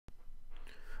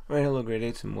Alright, hello grade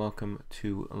 8s and welcome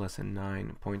to lesson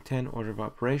 9.10, order of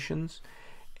operations,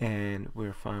 and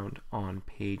we're found on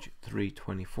page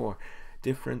 324.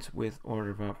 Difference with order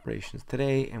of operations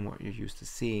today and what you're used to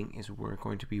seeing is we're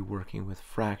going to be working with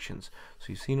fractions. So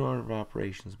you've seen order of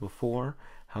operations before,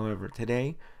 however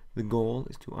today the goal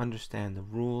is to understand the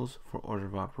rules for order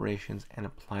of operations and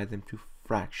apply them to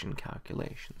fraction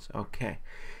calculations. Okay,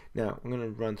 now I'm going to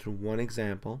run through one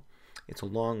example. It's a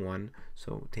long one,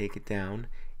 so take it down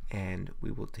and we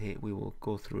will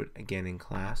go through it again in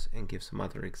class and give some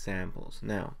other examples.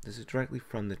 Now, this is directly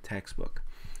from the textbook.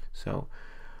 So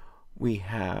we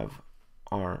have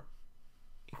our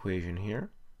equation here.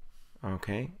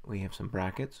 Okay, we have some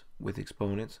brackets with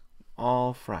exponents,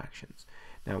 all fractions.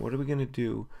 Now, what are we going to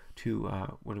do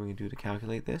to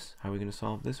calculate this? How are we going to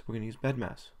solve this? We're going to use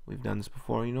BEDMAS. We've done this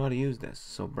before. You know how to use this.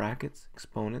 So brackets,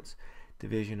 exponents,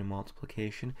 division, and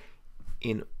multiplication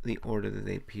in the order that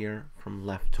they appear from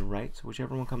left to right. So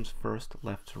whichever one comes first,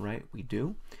 left to right, we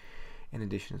do. And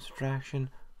addition and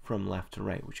subtraction from left to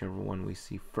right, whichever one we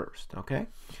see first. Okay,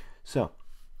 so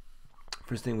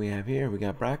first thing we have here, we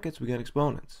got brackets, we got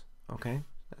exponents. Okay,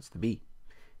 that's the B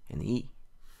and the E.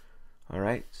 All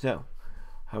right, so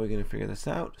how are we going to figure this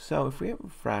out? So if we have a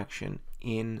fraction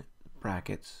in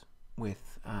brackets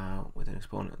with an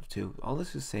exponent of 2, all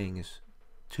this is saying is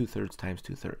 2/3 times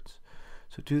 2/3.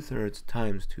 So 2/3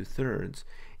 times 2/3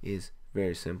 is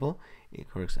very simple.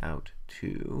 It works out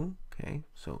to, okay,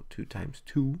 so 2 times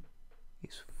 2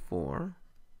 is 4.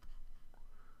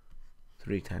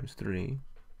 3 times 3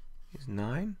 is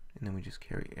 9. And then we just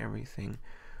carry everything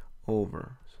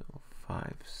over. So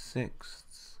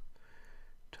 5/6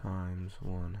 times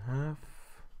 1/2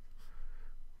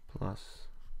 plus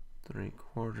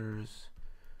 3/4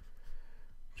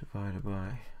 divided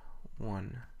by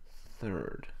 1/3.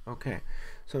 Okay,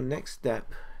 so next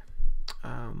step,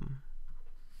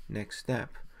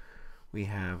 we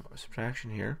have a subtraction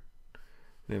here,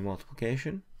 we have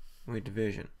multiplication, and we have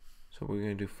division. So what we're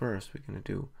going to do first, we're going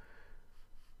to do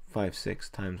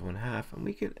 5/6 times 1/2, and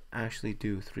we could actually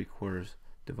do 3/4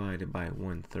 divided by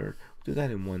 1/3. We'll do that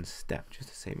in one step just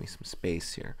to save me some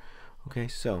space here. Okay,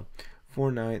 so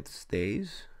 4/9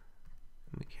 stays,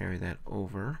 and we carry that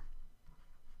over,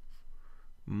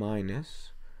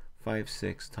 minus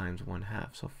 5/6 times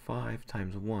 1/2. So 5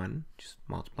 times 1, just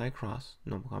multiply across,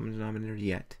 no common denominator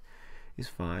yet, is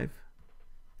 5.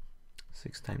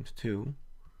 6 times 2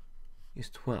 is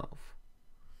 12.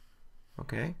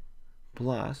 Okay?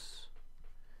 Plus,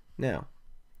 now,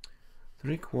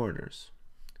 3/4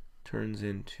 turns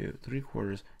into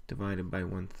 3/4 divided by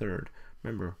 1/3.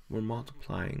 Remember, we're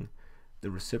multiplying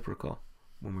the reciprocal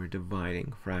when we're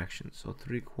dividing fractions. So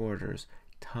 3/4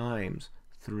 times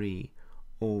 3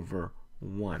 over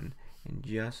 1, and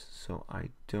just so I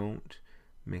don't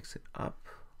mix it up,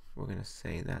 we're going to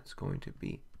say that's going to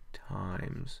be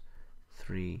times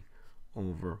 3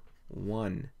 over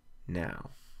 1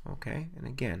 now. Okay, and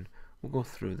again we'll go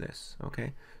through this.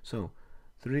 Okay, so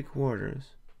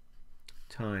 3/4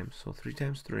 times, so 3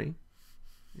 times 3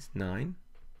 is 9.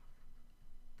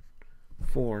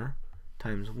 4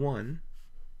 times 1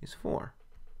 is 4.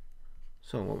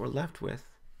 So what we're left with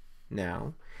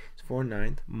now is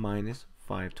 4/9 minus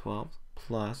 5/12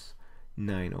 plus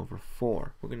 9 over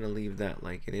 4. We're going to leave that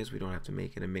like it is. We don't have to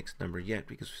make it a mixed number yet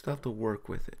because we still have to work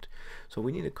with it. So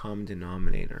we need a common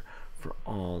denominator for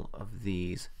all of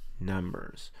these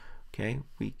numbers. Okay,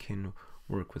 we can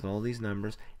work with all these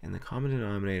numbers, and the common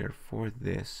denominator for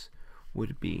this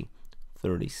would be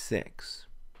 36.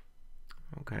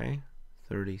 Okay,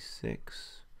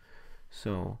 36.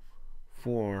 So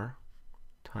 4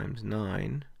 times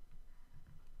 9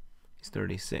 is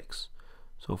 36.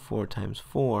 So 4 times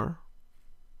 4,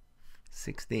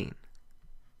 16.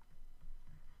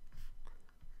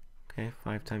 Okay,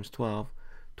 5 times 12,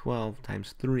 12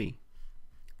 times 3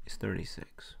 is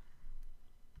 36.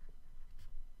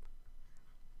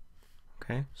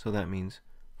 Okay, so that means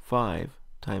 5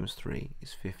 times 3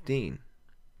 is 15.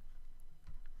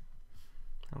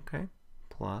 Okay,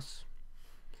 plus,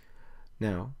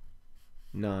 now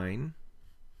 9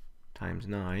 times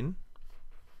 9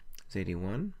 is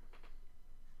 81.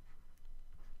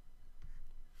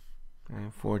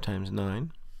 And 4 times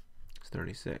 9 is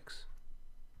 36.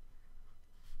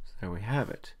 So there we have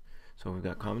it. So we've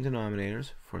got common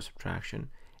denominators for subtraction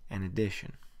and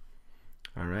addition.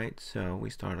 Alright, so we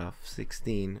start off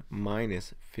 16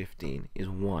 minus 15 is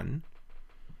 1.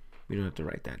 We don't have to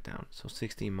write that down. So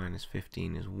 16 minus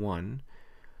 15 is 1.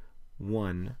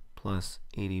 1 plus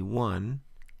 81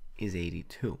 is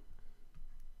 82.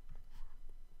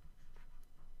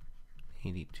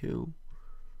 82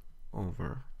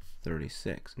 over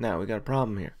 36. Now we got a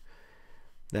problem here.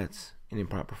 That's an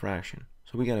improper fraction,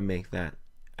 so we got to make that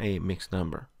a mixed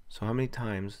number. So how many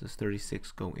times does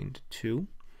 36 go into 2?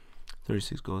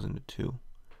 36 goes into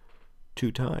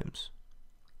 2 times.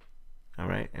 All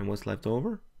right, and what's left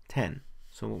over? 10.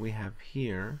 So what we have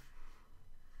here,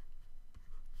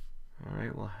 all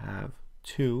right, we'll have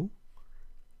 2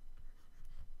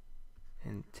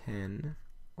 and 10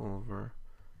 over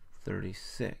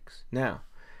 36. Now,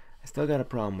 I still got a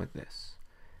problem with this.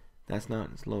 That's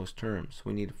not its lowest term, so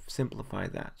we need to simplify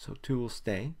that. So 2 will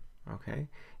stay, okay,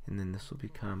 and then this will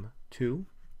become 2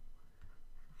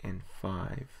 and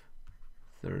 5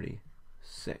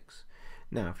 36.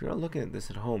 Now, if you're looking at this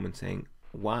at home and saying,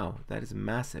 wow, that is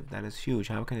massive, that is huge,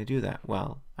 how can I do that?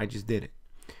 Well, I just did it.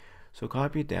 So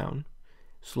copy it down,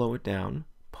 slow it down,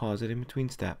 pause it in between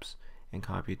steps, and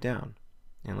copy it down.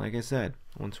 And like I said,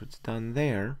 once it's done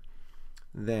there,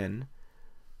 then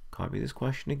copy this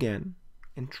question again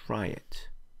and try it.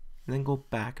 And then go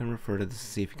back and refer to this to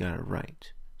see if you got it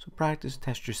right. So practice,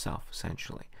 test yourself,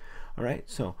 essentially. All right,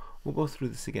 so we'll go through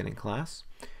this again in class,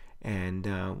 and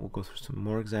we'll go through some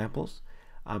more examples.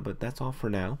 But that's all for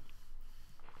now.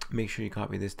 Make sure you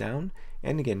copy this down,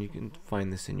 and again, you can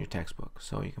find this in your textbook,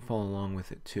 so you can follow along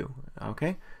with it too.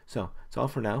 Okay, so it's all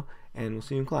for now, and we'll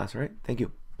see you in class. All right, thank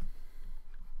you.